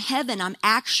so from heaven, I'm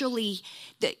actually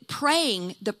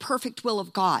praying the perfect will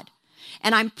of God.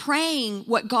 And I'm praying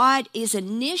what God is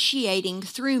initiating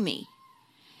through me.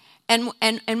 And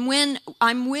when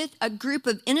I'm with a group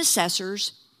of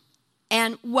intercessors,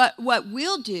 and what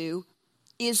we'll do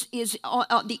is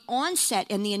the onset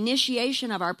and the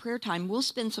initiation of our prayer time, we'll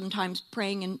spend some time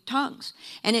praying in tongues.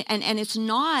 And it's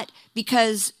not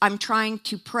because I'm trying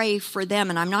to pray for them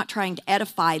and I'm not trying to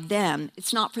edify them.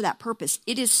 It's not for that purpose.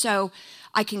 It is so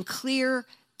I can clear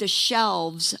the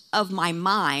shelves of my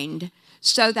mind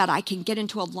so that I can get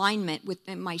into alignment with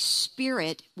my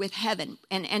spirit with heaven.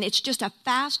 And it's just a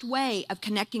fast way of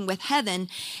connecting with heaven.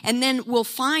 And then we'll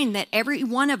find that every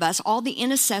one of us, all the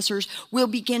intercessors, will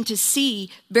begin to see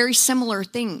very similar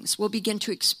things. We'll begin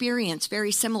to experience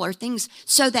very similar things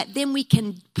so that then we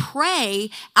can pray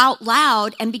out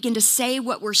loud and begin to say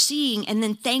what we're seeing and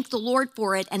then thank the Lord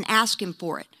for it and ask him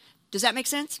for it. Does that make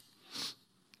sense?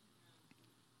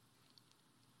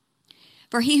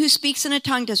 For he who speaks in a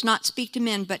tongue does not speak to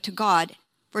men, but to God,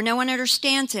 for no one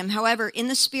understands him. However, in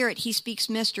the Spirit, he speaks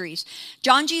mysteries.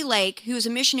 John G. Lake, who is a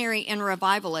missionary and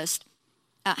revivalist,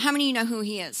 how many of you know who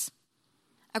he is?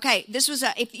 Okay, this was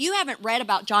if you haven't read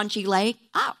about John G. Lake,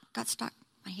 got stuck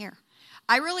in my hair.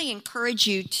 I really encourage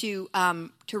you to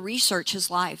research his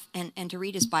life and to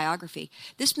read his biography.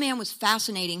 This man was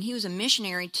fascinating. He was a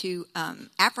missionary to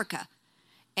Africa,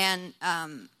 and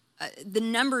the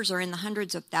numbers are in the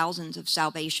hundreds of thousands of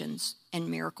salvations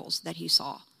and miracles that he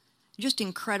saw. Just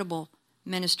incredible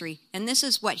ministry. And this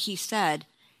is what he said.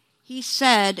 He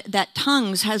said that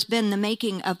tongues has been the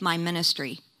making of my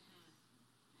ministry.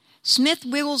 Smith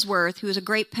Wigglesworth, who is a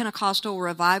great Pentecostal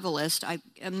revivalist,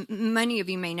 many of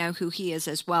you may know who he is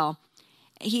as well.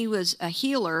 He was a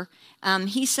healer.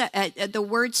 He said the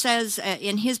word says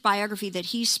in his biography that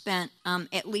he spent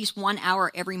at least 1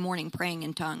 hour every morning praying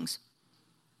in tongues.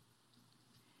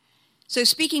 So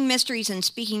speaking mysteries and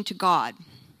speaking to God.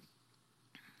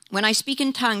 When I speak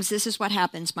in tongues, this is what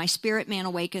happens. My spirit man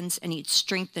awakens and he's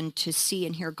strengthened to see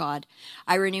and hear God.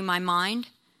 I renew my mind.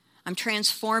 I'm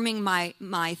transforming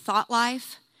my thought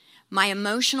life, my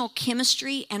emotional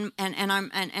chemistry, and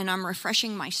I'm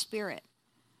refreshing my spirit.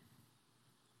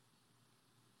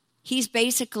 He's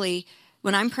basically,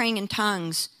 when I'm praying in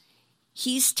tongues,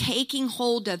 he's taking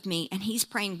hold of me, and he's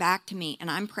praying back to me,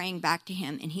 and I'm praying back to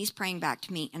him, and he's praying back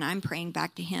to me, and I'm praying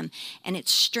back to him, and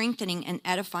it's strengthening and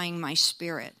edifying my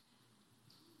spirit.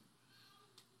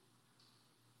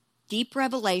 Deep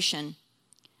revelation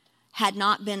had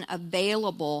not been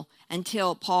available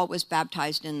until Paul was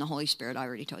baptized in the Holy Spirit. I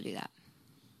already told you that.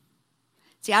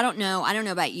 See, I don't know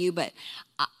about you, but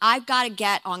I've got to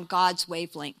get on God's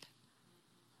wavelength.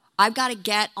 I've got to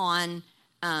get on...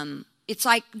 It's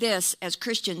like this as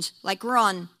Christians, like we're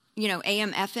on,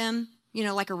 AM, FM,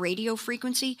 like a radio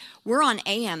frequency. We're on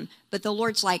AM, but the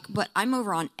Lord's like, but I'm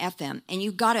over on FM. And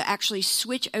you've got to actually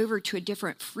switch over to a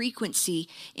different frequency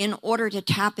in order to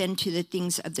tap into the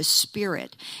things of the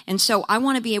Spirit. And so I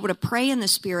want to be able to pray in the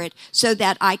Spirit so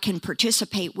that I can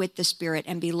participate with the Spirit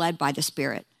and be led by the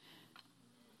Spirit.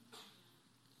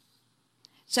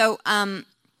 So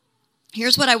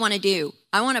here's what I want to do.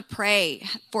 I want to pray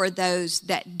for those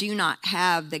that do not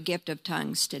have the gift of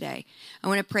tongues today. I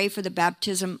want to pray for the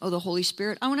baptism of the Holy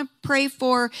Spirit. I want to pray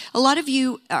for, a lot of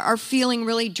you are feeling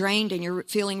really drained and you're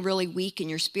feeling really weak in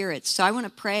your spirits. So I want to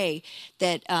pray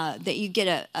that you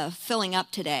get a filling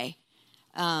up today.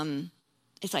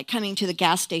 It's like coming to the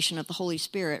gas station of the Holy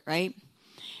Spirit, right?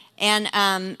 And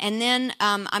then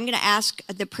I'm going to ask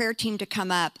the prayer team to come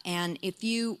up. And if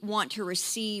you want to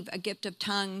receive a gift of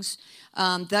tongues,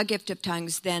 the gift of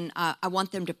tongues, then I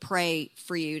want them to pray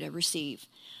for you to receive.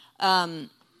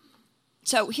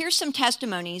 So here's some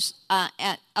testimonies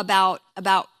about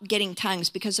getting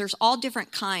tongues, because there's all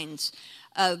different kinds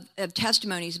of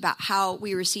testimonies about how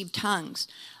we receive tongues.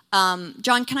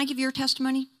 John, can I give your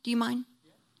testimony? Do you mind?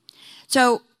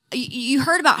 So you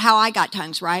heard about how I got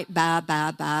tongues, right? Ba,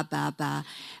 ba, ba, ba,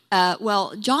 ba.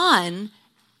 Well, John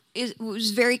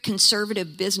was a very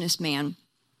conservative businessman.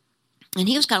 And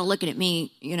he was kind of looking at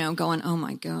me, going, oh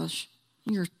my gosh,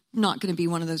 you're not going to be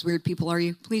one of those weird people, are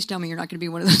you? Please tell me you're not going to be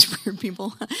one of those weird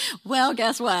people. Well,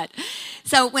 guess what?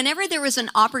 So whenever there was an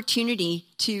opportunity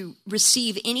to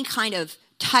receive any kind of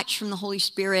touch from the Holy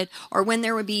Spirit, or when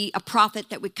there would be a prophet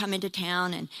that would come into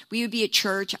town and we would be at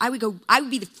church, I would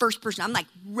be the first person. I'm like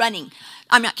running.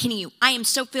 I'm not kidding you. I am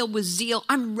so filled with zeal.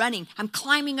 I'm running. I'm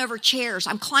climbing over chairs.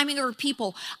 I'm climbing over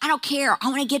people. I don't care. I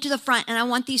want to get to the front and I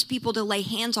want these people to lay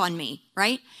hands on me,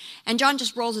 right? And John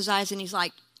just rolls his eyes and he's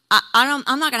like, I'm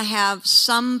not going to have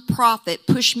some prophet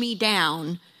push me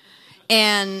down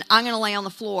and I'm going to lay on the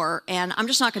floor, and I'm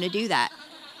just not going to do that.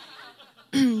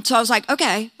 So I was like,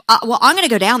 okay, well, I'm going to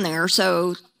go down there.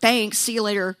 So thanks. See you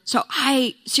later. So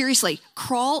I seriously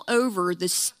crawl over the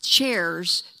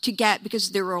chairs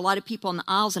because there were a lot of people in the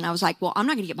aisles, and I was like, well, I'm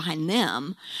not going to get behind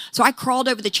them. So I crawled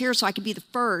over the chairs so I could be the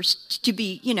first to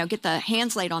be, get the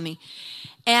hands laid on me.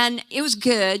 And it was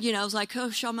good. I was like,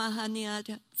 oh, Shama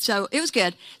Hania. So it was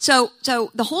good. So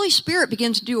the Holy Spirit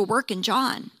begins to do a work in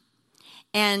John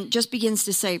and just begins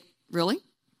to say, really?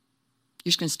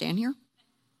 You're just going to stand here?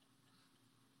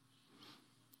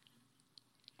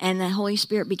 And the Holy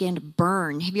Spirit began to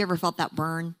burn. Have you ever felt that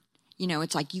burn?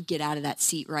 It's like you get out of that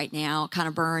seat right now, kind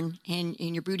of burn, and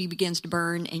your booty begins to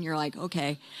burn, and you're like,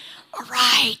 okay, all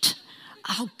right,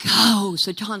 I'll go.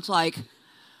 So John's like,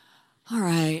 all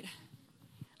right,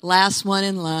 last one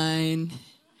in line.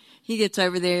 He gets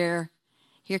over there.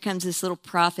 Here comes this little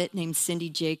prophet named Cindy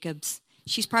Jacobs.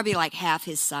 She's probably like half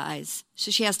his size. So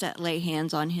she has to lay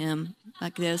hands on him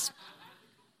like this.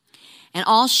 And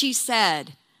all she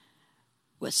said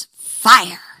was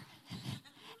fire.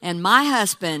 And my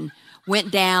husband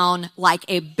went down like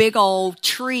a big old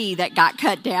tree that got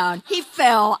cut down. He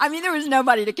fell. There was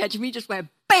nobody to catch him. He just went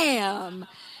bam.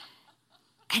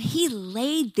 And he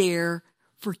laid there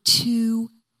for 2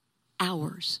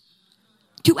 hours.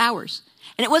 2 hours.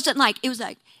 And it was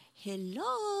like,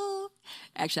 hello.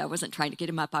 Actually, I wasn't trying to get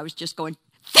him up. I was just going,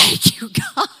 thank you,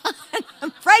 God.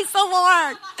 Praise the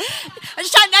Lord.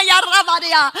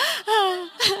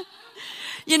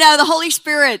 The Holy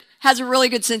Spirit has a really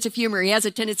good sense of humor. He has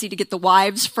a tendency to get the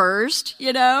wives first,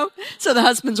 So the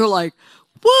husbands are like,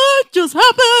 what just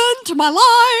happened to my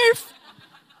life?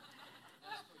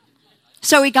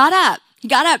 So he got up. He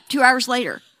got up 2 hours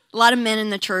later. A lot of men in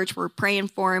the church were praying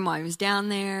for him while he was down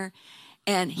there.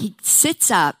 And he sits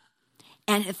up,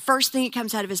 and the first thing that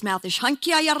comes out of his mouth is,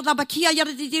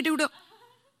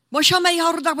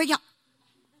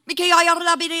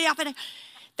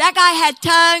 that guy had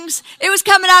tongues. It was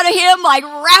coming out of him like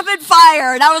rapid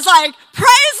fire. And I was like,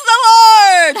 praise the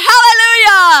Lord.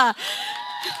 Hallelujah.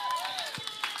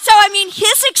 So,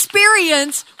 his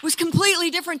experience was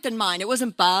completely different than mine. It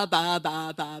wasn't ba, ba,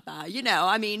 ba, ba, ba,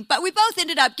 but we both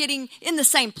ended up getting in the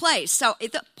same place. So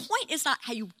the point is not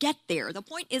how you get there. The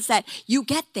point is that you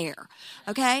get there,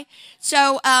 okay?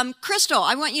 So, Crystal,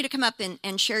 I want you to come up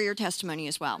and share your testimony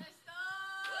as well.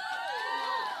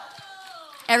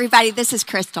 Everybody, this is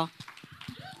Crystal.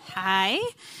 Hi.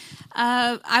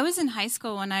 I was in high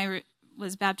school when I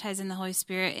was baptized in the Holy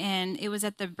Spirit, and it was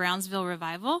at the Brownsville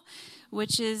Revival,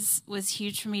 which was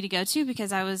huge for me to go to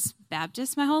because I was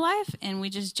Baptist my whole life, and we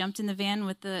just jumped in the van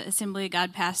with the Assembly of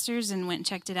God pastors and went and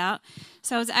checked it out.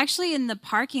 So I was actually in the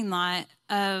parking lot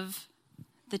of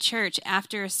the church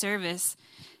after a service,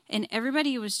 and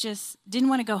everybody didn't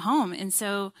want to go home, and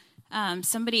so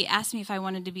somebody asked me if I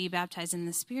wanted to be baptized in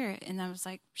the Spirit, and I was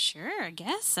like, sure, I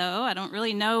guess so. I don't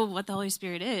really know what the Holy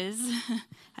Spirit is.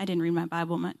 I didn't read my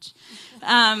Bible much.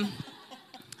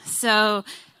 So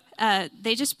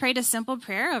they just prayed a simple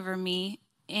prayer over me,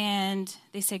 and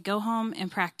they said, go home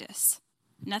and practice.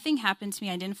 Nothing happened to me.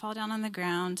 I didn't fall down on the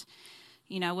ground.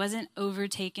 I wasn't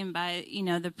overtaken by,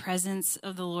 the presence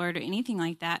of the Lord or anything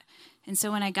like that. And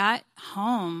so when I got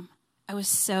home, I was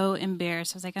so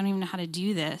embarrassed. I was like, I don't even know how to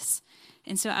do this.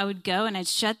 And so I would go and I'd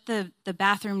shut the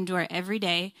bathroom door every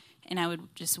day, and I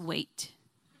would just wait.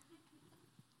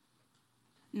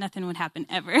 Nothing would happen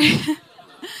ever.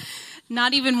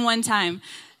 Not even one time.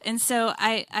 And so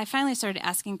I finally started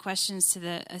asking questions to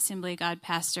the Assembly of God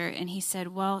pastor, and he said,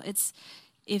 well,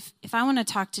 if I want to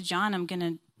talk to John, I'm going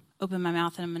to open my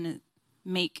mouth and I'm going to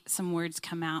make some words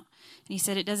come out. And he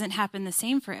said, it doesn't happen the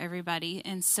same for everybody.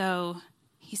 And so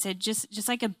he said, just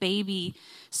like a baby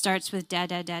starts with da,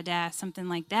 da, da, da, something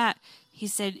like that. He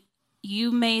said,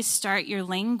 you may start your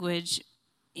language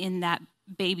in that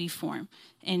baby form,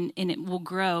 and it will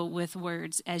grow with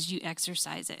words as you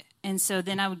exercise it. And so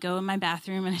then I would go in my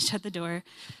bathroom and I shut the door.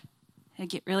 I'd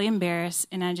get really embarrassed,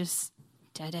 and I just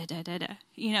da, da, da, da, da,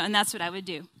 and that's what I would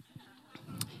do.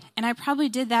 And I probably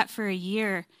did that for a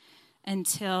year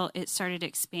until it started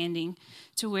expanding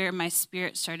to where my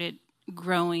spirit started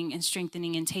growing and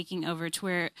strengthening and taking over, to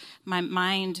where my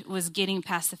mind was getting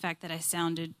past the fact that I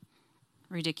sounded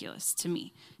ridiculous to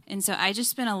me. And so I just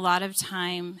spent a lot of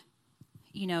time,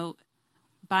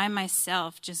 by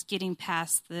myself, just getting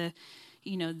past the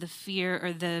fear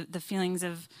or the feelings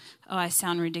of, oh, I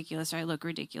sound ridiculous or I look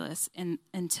ridiculous, and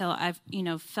until I've,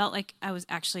 felt like I was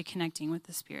actually connecting with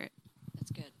the Spirit.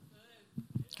 That's good.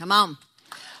 Come on.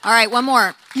 All right, one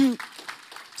more.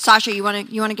 Sasha, you want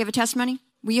to give a testimony?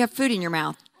 Well, you have food in your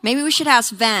mouth. Maybe we should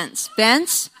ask Vince.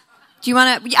 Vince, do you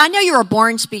want to? I know you were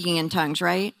born speaking in tongues,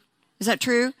 right? Is that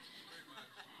true?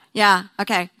 Yeah.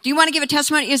 Okay. Do you want to give a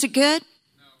testimony? Is it good?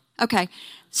 No. Okay.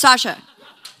 Sasha.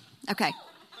 Okay.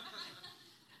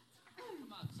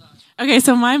 Okay,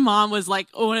 so my mom was like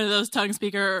one of those tongue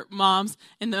speaker moms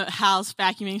in the house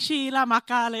vacuuming, Sheila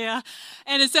Makalia.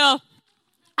 And so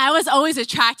I was always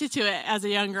attracted to it as a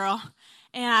young girl.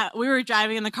 And we were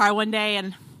driving in the car one day,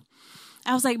 and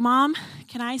I was like, Mom,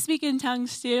 can I speak in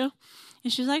tongues too?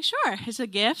 And she was like, sure, it's a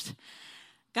gift.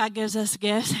 God gives us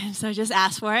gifts, and so just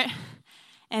ask for it.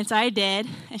 And so I did.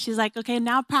 And she's like, okay,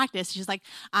 now practice. She's like,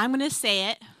 I'm going to say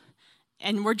it,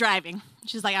 and we're driving.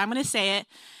 She's like, I'm going to say it.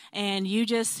 And you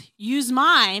just use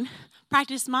mine,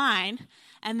 practice mine,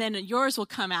 and then yours will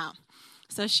come out.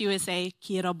 So she would say,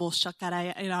 Kira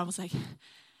boshakara, and I was like,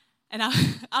 and I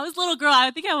was a little girl. I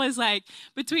think I was like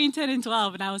between 10 and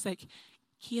 12, and I was like,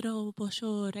 Kira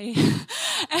boshore.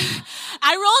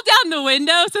 I rolled down the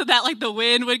window so that like the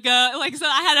wind would go, like, so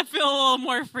I had to feel a little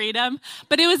more freedom.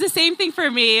 But it was the same thing for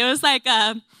me. It was like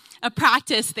a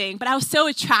practice thing, but I was so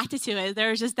attracted to it. There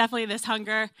was just definitely this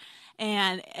hunger.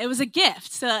 And it was a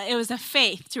gift. So it was a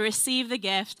faith to receive the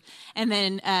gift and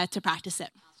then to practice it.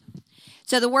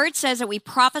 So the word says that we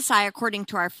prophesy according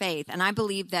to our faith. And I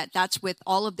believe that that's with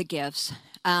all of the gifts.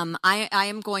 I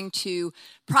am going to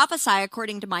prophesy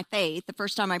according to my faith. The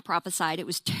first time I prophesied, it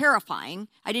was terrifying.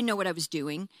 I didn't know what I was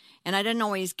doing, and I didn't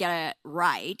always get it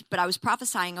right, but I was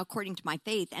prophesying according to my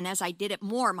faith. And as I did it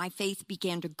more, my faith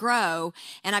began to grow,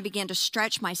 and I began to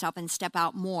stretch myself and step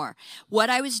out more. What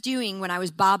I was doing when I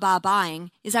was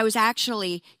ba-ba-buying is I was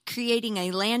actually creating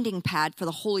a landing pad for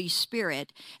the Holy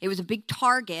Spirit. It was a big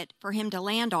target for him to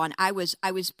land on. I was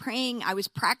praying, I was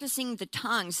practicing the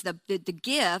tongues, the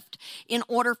gift, in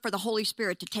order for the Holy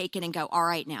Spirit to take it and go, all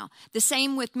right now. The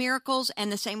same with miracles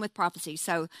and the same with prophecy.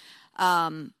 So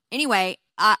anyway,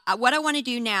 what I want to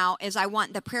do now is I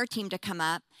want the prayer team to come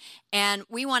up, and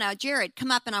we want to, Jared,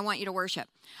 come up, and I want you to worship.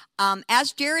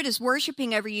 As Jared is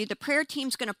worshiping over you, the prayer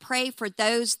team's going to pray for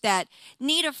those that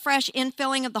need a fresh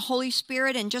infilling of the Holy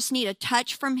Spirit and just need a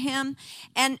touch from him,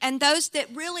 and those that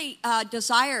really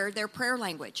desire their prayer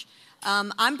language.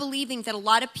 I'm believing that a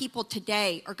lot of people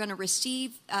today are going to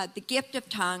receive the gift of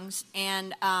tongues,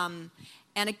 and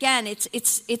again,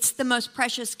 it's the most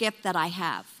precious gift that I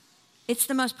have. It's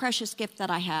the most precious gift that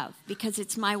I have because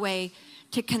it's my way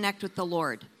to connect with the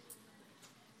Lord.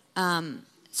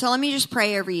 So let me just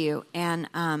pray over you. And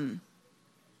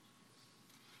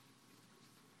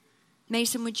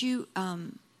Mason, would you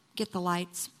get the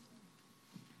lights?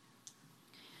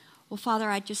 Well, Father,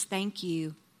 I just thank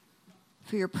you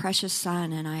for your precious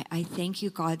Son. And I thank you,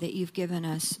 God, that you've given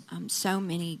us so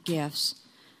many gifts.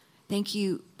 Thank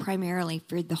you primarily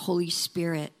for the Holy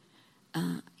Spirit.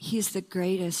 He's the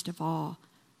greatest of all.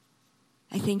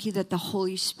 I thank you that the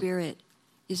Holy Spirit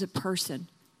is a person.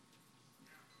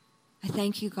 I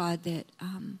thank you, God, that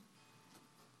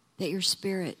your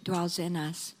Spirit dwells in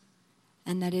us,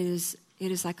 and that it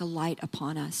is like a light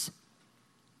upon us.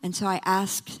 And so I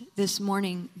ask this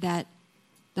morning that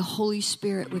the Holy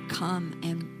Spirit would come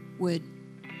and would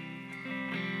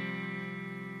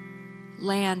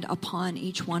land upon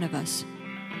each one of us.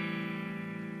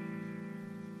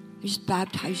 I just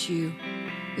baptize you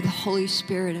with the Holy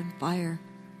Spirit and fire.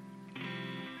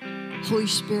 Holy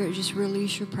Spirit, just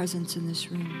release your presence in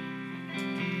this room.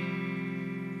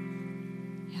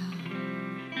 Yeah.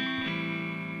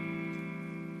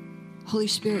 Holy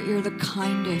Spirit, you're the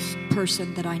kindest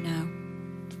person that I know.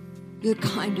 You're the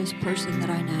kindest person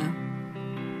that I know.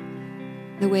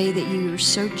 The way that you are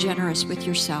so generous with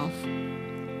yourself,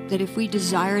 that if we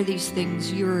desire these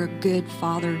things, you're a good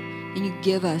Father. And you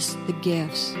give us the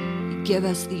gifts. You give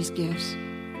us these gifts.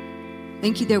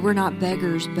 Thank you that we're not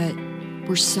beggars, but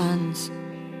we're sons.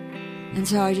 And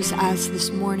so I just ask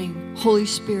this morning, Holy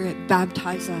Spirit,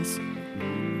 baptize us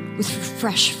with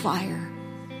fresh fire.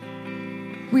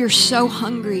 We are so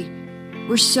hungry.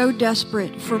 We're so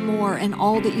desperate for more and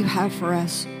all that you have for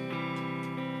us.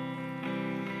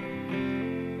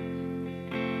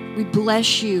 We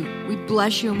bless you. We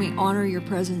bless you and we honor your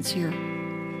presence here.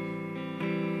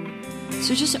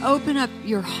 So just open up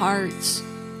your hearts.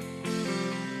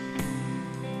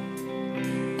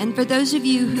 And for those of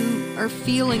you who are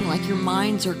feeling like your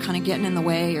minds are kind of getting in the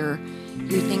way, or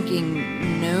you're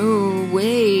thinking, no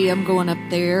way I'm going up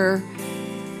there,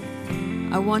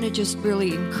 I want to just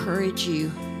really encourage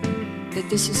you that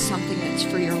this is something that's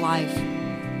for your life.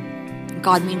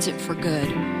 God means it for good.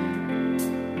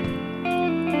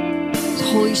 So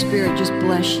Holy Spirit, just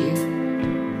bless you.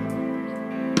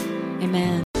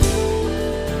 Amen.